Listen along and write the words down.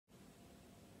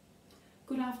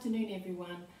Good afternoon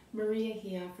everyone, Maria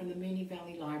here from the Moonee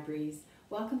Valley Libraries.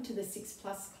 Welcome to the 6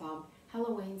 Plus Club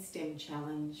Halloween STEM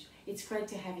Challenge. It's great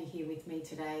to have you here with me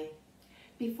today.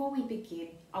 Before we begin,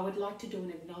 I would like to do an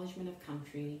acknowledgement of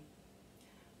country.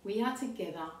 We are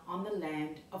together on the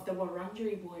land of the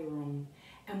Wurundjeri Woiwurrung,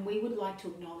 and we would like to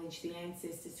acknowledge the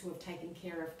ancestors who have taken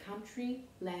care of country,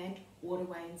 land,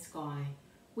 waterway and sky.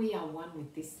 We are one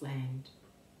with this land.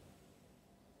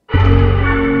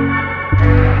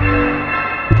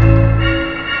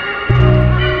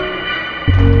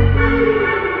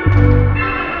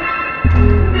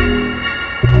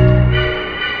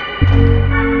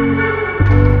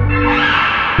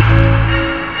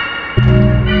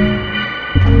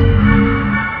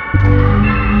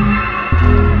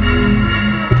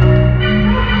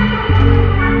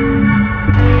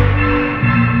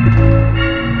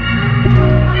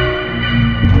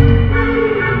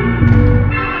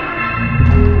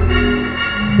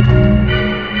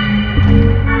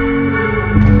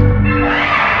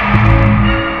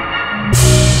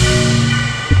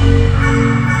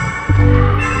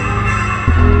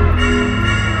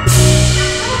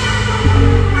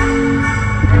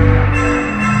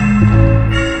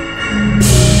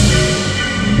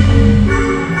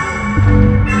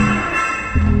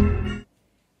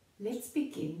 Let's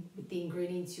begin with the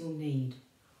ingredients you'll need.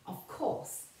 Of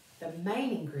course, the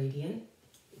main ingredient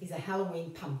is a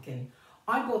Halloween pumpkin.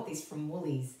 I bought this from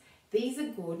Woolies. These are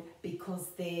good because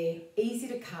they're easy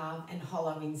to carve and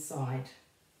hollow inside.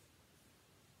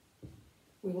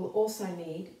 We will also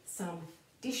need some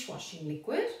dishwashing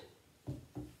liquid,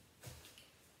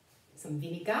 some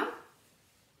vinegar,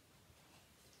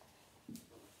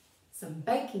 some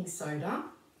baking soda,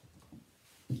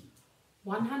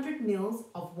 100 ml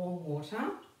of warm water,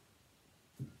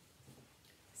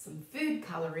 some food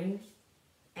colouring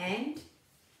and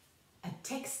a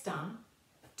texture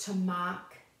to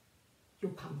mark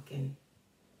your pumpkin.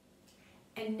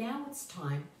 And now it's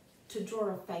time to draw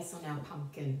a face on our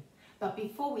pumpkin. But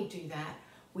before we do that,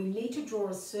 we need to draw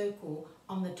a circle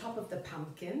on the top of the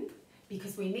pumpkin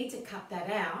because we need to cut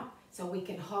that out so we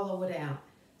can hollow it out.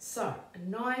 So a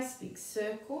nice big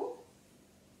circle.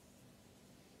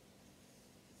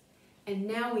 And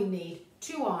now we need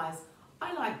two eyes.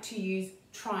 I like to use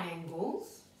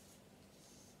triangles.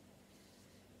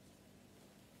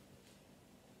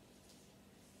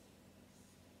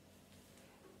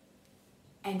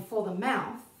 And for the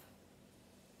mouth,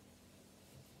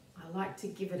 I like to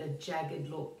give it a jagged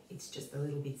look. It's just a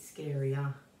little bit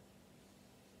scarier.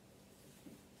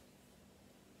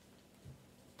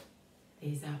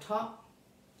 There's our top,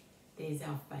 there's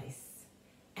our face.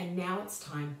 And now it's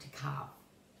time to carve.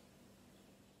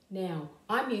 Now,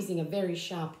 I'm using a very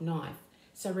sharp knife,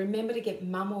 so remember to get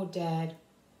mum or dad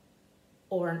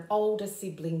or an older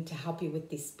sibling to help you with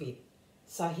this bit.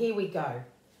 So here we go.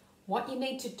 What you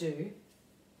need to do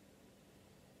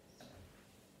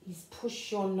is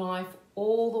push your knife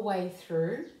all the way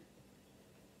through.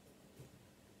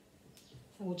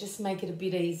 So we'll just make it a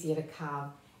bit easier to carve.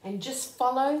 And just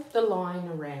follow the line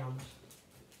around.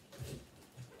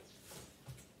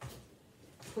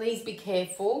 Please be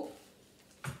careful.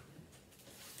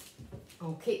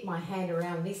 I'll keep my hand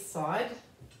around this side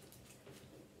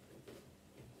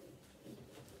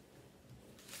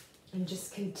and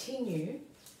just continue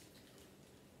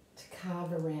to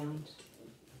carve around.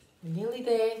 We're nearly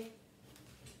there.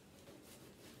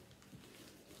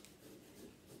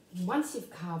 And once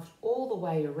you've carved all the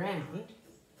way around,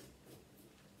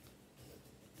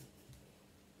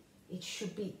 it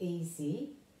should be easy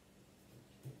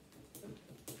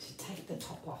to take the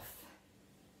top off.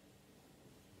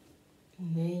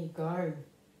 And there you go.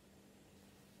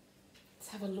 Let's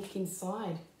have a look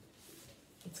inside.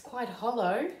 It's quite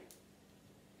hollow,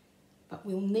 but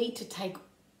we'll need to take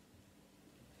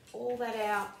all that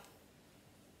out.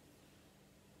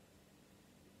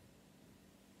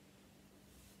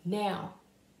 Now,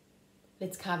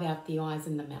 let's carve out the eyes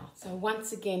and the mouth. So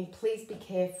once again, please be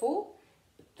careful.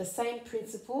 The same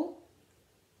principle.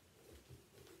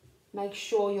 Make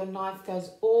sure your knife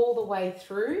goes all the way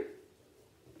through.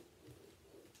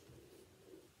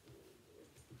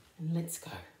 And let's go.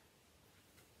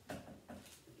 It's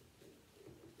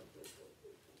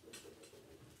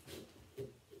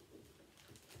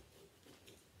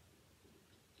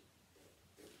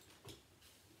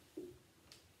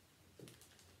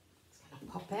going to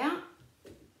pop out.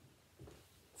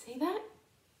 See that?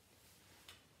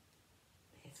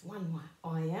 There's one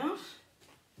eye out.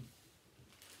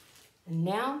 And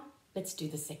now let's do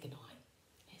the second eye.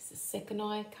 There's the second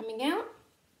eye coming out.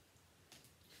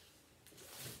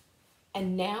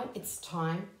 And now it's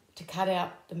time to cut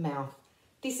out the mouth.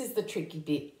 This is the tricky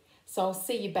bit. So I'll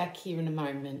see you back here in a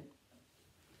moment.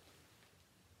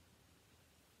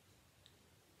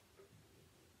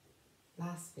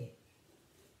 Last bit.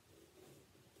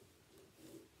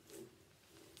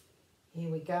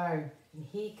 Here we go. And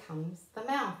here comes the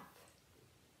mouth.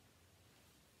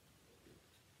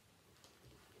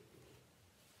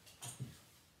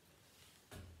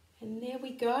 And there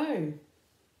we go.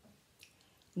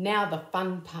 Now the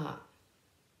fun part.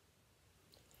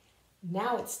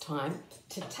 Now it's time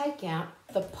to take out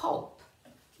the pulp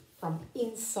from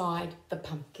inside the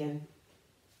pumpkin.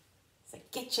 So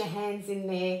get your hands in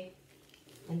there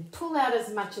and pull out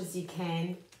as much as you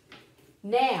can.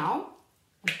 Now,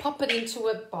 pop it into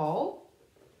a bowl.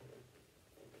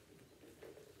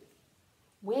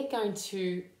 We're going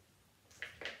to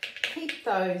keep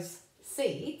those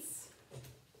seeds,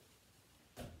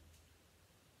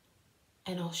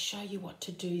 and I'll show you what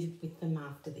to do with them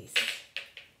after this.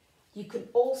 You can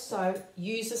also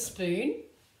use a spoon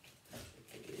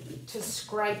to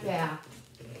scrape out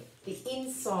the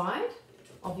inside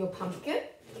of your pumpkin.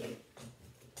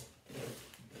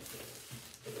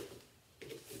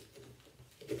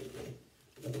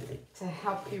 To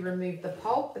help you remove the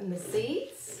pulp and the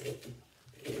seeds.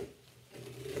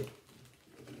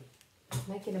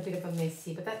 Making a bit of a mess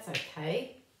here, but that's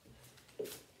okay.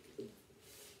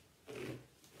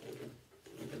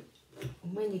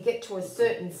 And when you get to a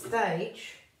certain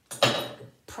stage,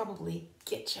 probably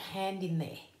get your hand in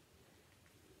there.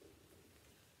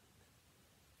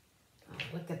 Oh,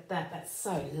 look at that, that's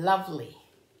so lovely.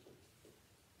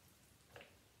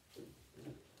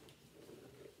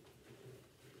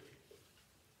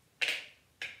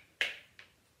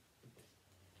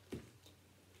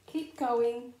 Keep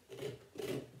going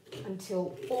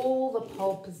until all the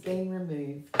pulp has been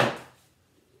removed.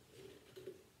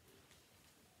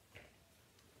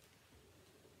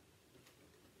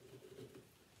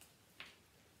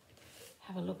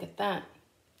 Have a look at that.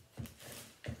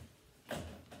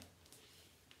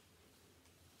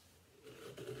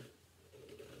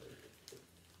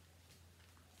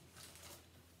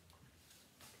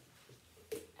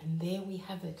 And there we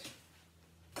have it.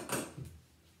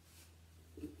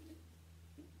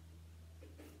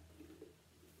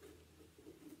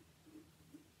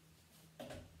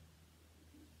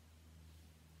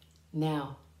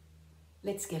 Now,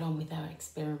 let's get on with our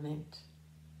experiment.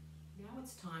 Now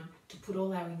it's time to put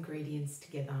all our ingredients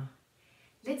together.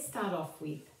 Let's start off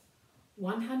with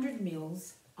 100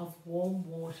 mils of warm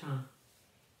water.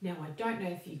 Now, I don't know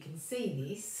if you can see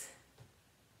this,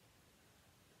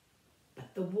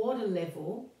 but the water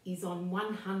level is on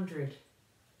 100.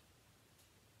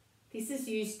 This is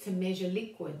used to measure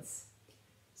liquids.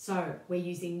 So we're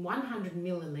using 100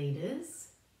 millilitres.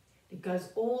 It goes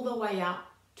all the way up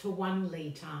to 1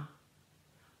 litre.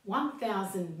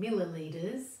 1,000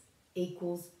 millilitres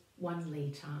equals 1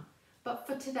 litre. But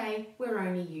for today, we're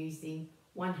only using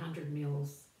 100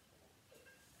 mils.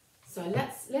 So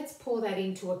let's pour that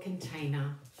into a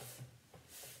container.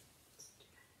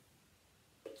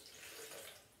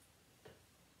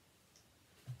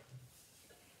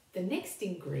 The next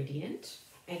ingredient,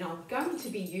 and I'm going to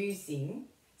be using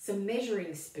some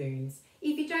measuring spoons.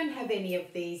 If you don't have any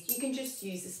of these, you can just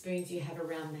use the spoons you have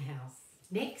around the house.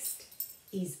 Next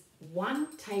is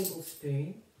 1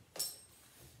 tablespoon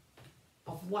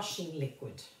of washing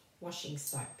liquid, washing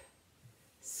soap.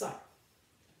 So,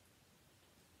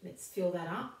 let's fill that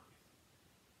up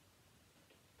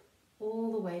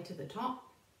all the way to the top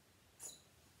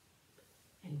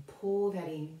and pour that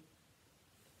in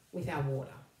with our water.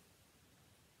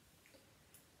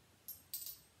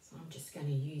 So I'm just going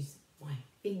to use my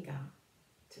finger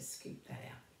to scoop that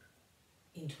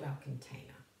out into our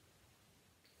container.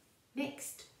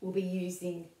 Next, we'll be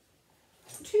using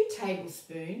 2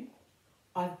 tablespoons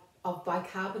of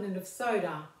bicarbonate of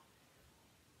soda,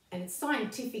 and its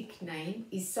scientific name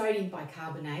is sodium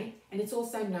bicarbonate, and it's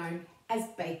also known as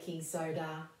baking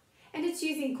soda, and it's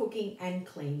used in cooking and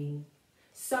cleaning.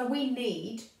 So we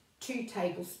need 2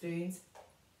 tablespoons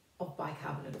of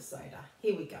bicarbonate of soda.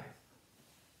 Here we go.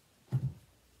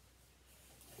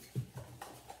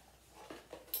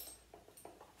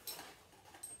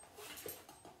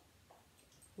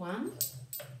 One,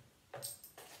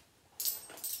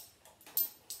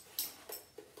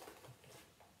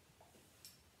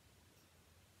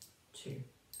 2.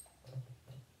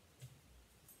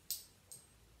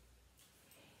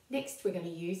 Next, we're going to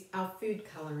use our food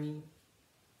colouring,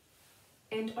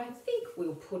 and I think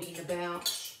we'll put in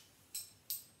about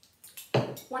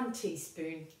 1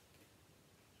 teaspoon.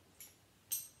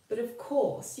 But of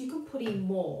course, you can put in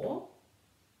more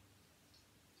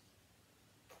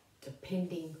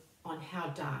depending on how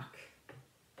dark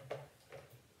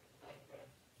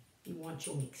you want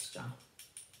your mixture.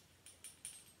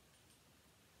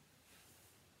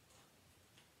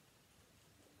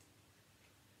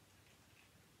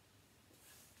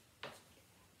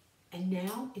 And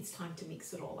now it's time to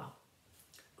mix it all up.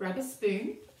 Grab a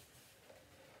spoon.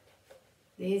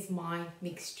 There's my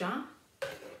mixture,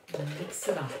 and mix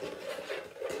it up.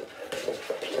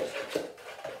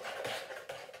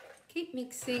 Keep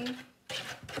mixing.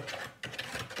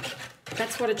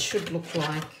 That's what it should look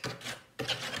like.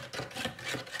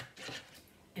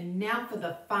 And now for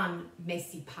the fun,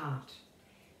 messy part.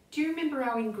 Do you remember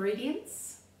our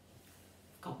ingredients?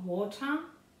 We've got water,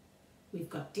 we've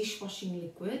got dishwashing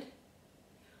liquid,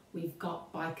 we've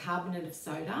got bicarbonate of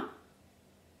soda,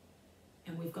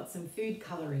 and we've got some food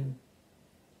colouring.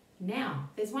 Now,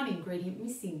 there's one ingredient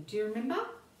missing. Do you remember?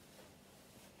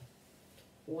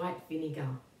 White vinegar.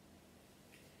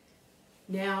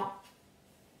 Now,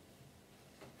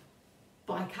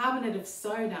 bicarbonate of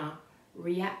soda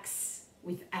reacts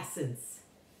with acids.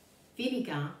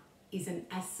 Vinegar is an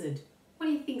acid. What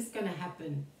do you think's going to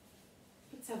happen?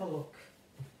 Let's have a look.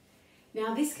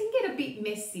 Now, this can get a bit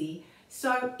messy,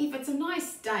 so if it's a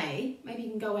nice day, maybe you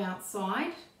can go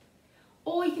outside,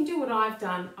 or you can do what I've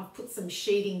done. I've put some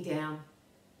sheeting down.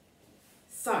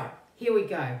 So, here we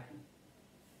go.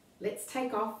 Let's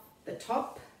take off the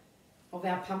top of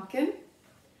our pumpkin,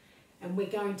 and we're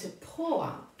going to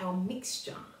pour our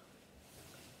mixture.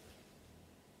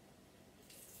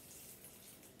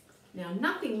 Now,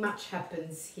 nothing much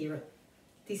happens here at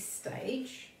this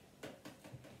stage.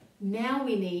 Now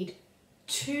we need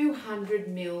 200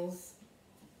 mils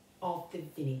of the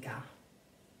vinegar.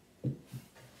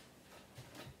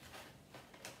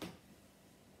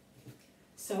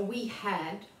 So we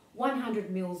had 100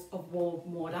 mils of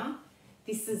warm water.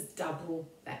 This is double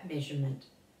that measurement.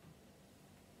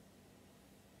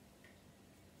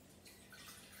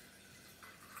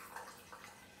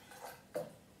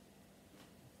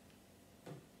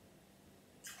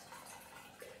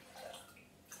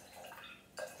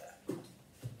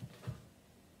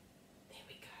 There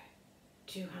we go,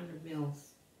 200 mils.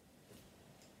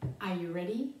 Are you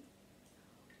ready?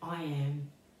 I am.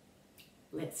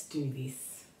 Let's do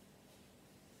this.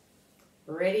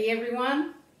 Ready,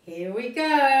 everyone? Here we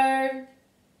go.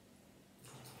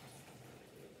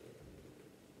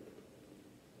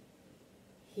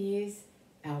 Here's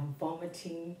our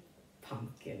vomiting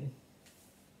pumpkin.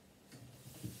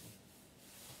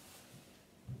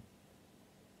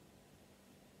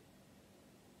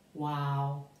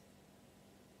 Wow.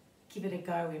 Give it a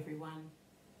go, everyone.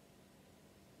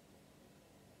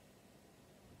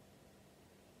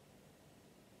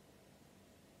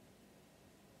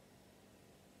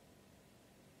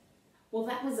 Well,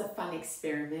 that was a fun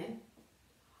experiment.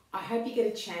 I hope you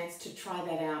get a chance to try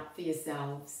that out for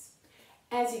yourselves.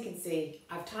 As you can see,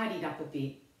 I've tidied up a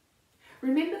bit.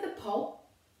 Remember the pulp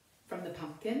from the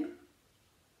pumpkin?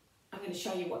 I'm going to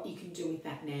show you what you can do with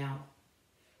that now.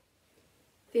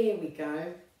 There we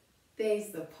go.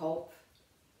 There's the pulp.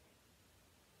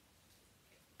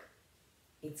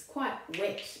 It's quite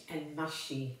wet and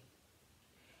mushy.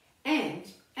 And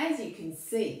as you can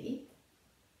see,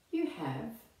 you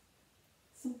have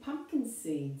some pumpkin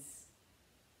seeds.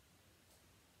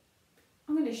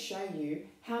 I'm going to show you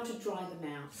how to dry them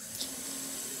out.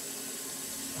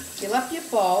 Fill up your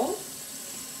bowl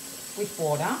with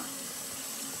water.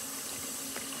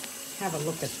 Have a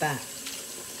look at that.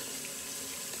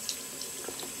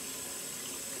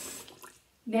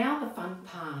 Now the fun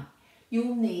part.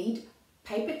 You'll need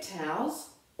paper towels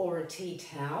or a tea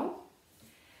towel,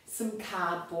 some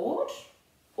cardboard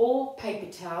or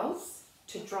paper towels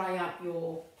to dry out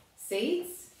your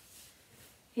seeds.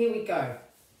 Here we go.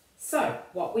 So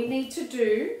what we need to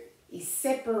do is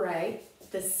separate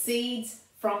the seeds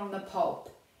from the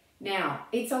pulp. Now,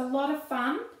 it's a lot of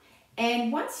fun,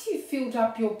 and once you've filled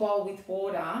up your bowl with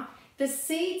water, the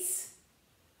seeds,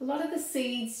 a lot of the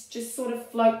seeds just sort of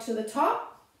float to the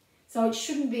top, so it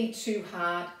shouldn't be too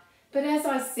hard. But as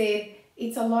I said,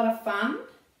 it's a lot of fun.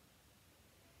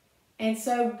 And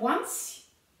so once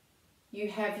you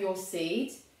have your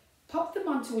seeds, pop them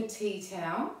onto a tea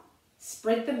towel,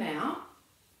 spread them out,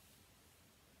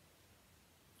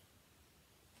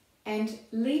 and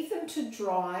leave them to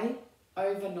dry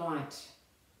overnight.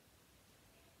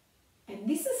 And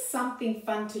this is something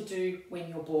fun to do when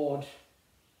you're bored.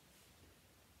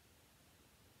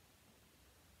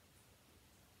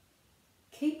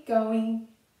 Keep going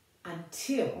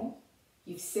until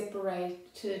you've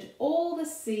separated all the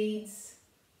seeds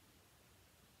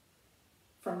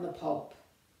from the pulp.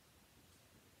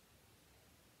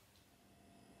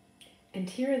 And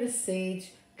here are the seeds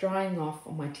drying off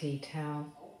on my tea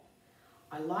towel.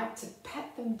 I like to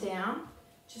pat them down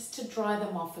just to dry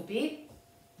them off a bit.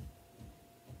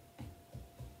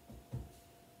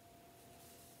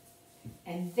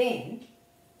 And then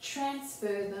transfer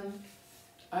them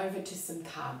over to some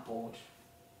cardboard.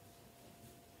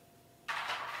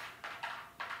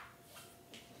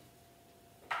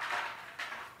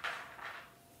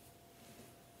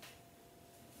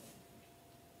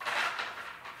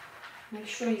 Make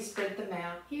sure you spread them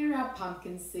out. Here are our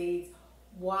pumpkin seeds.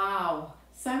 Wow,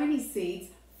 so many seeds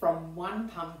from one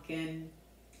pumpkin.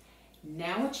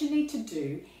 Now what you need to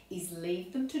do is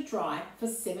leave them to dry for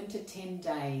 7 to 10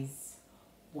 days.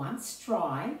 Once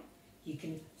dry, you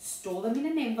can store them in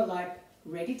an envelope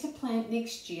ready to plant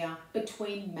next year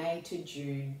between May to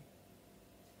June.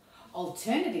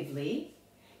 Alternatively,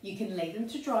 you can leave them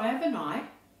to dry overnight,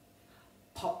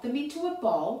 pop them into a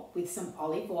bowl with some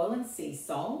olive oil and sea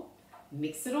salt,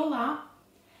 mix it all up,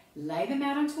 lay them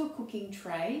out onto a cooking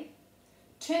tray,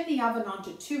 turn the oven on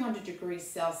to 200 degrees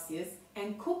Celsius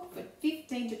and cook for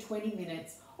 15 to 20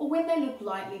 minutes or when they look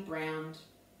lightly browned.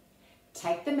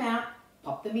 Take them out,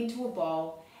 pop them into a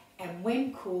bowl, and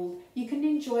when cooled, you can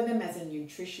enjoy them as a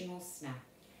nutritional snack.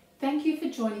 Thank you for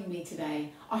joining me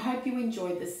today. I hope you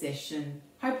enjoyed the session.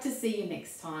 Hope to see you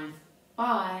next time.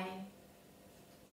 Bye.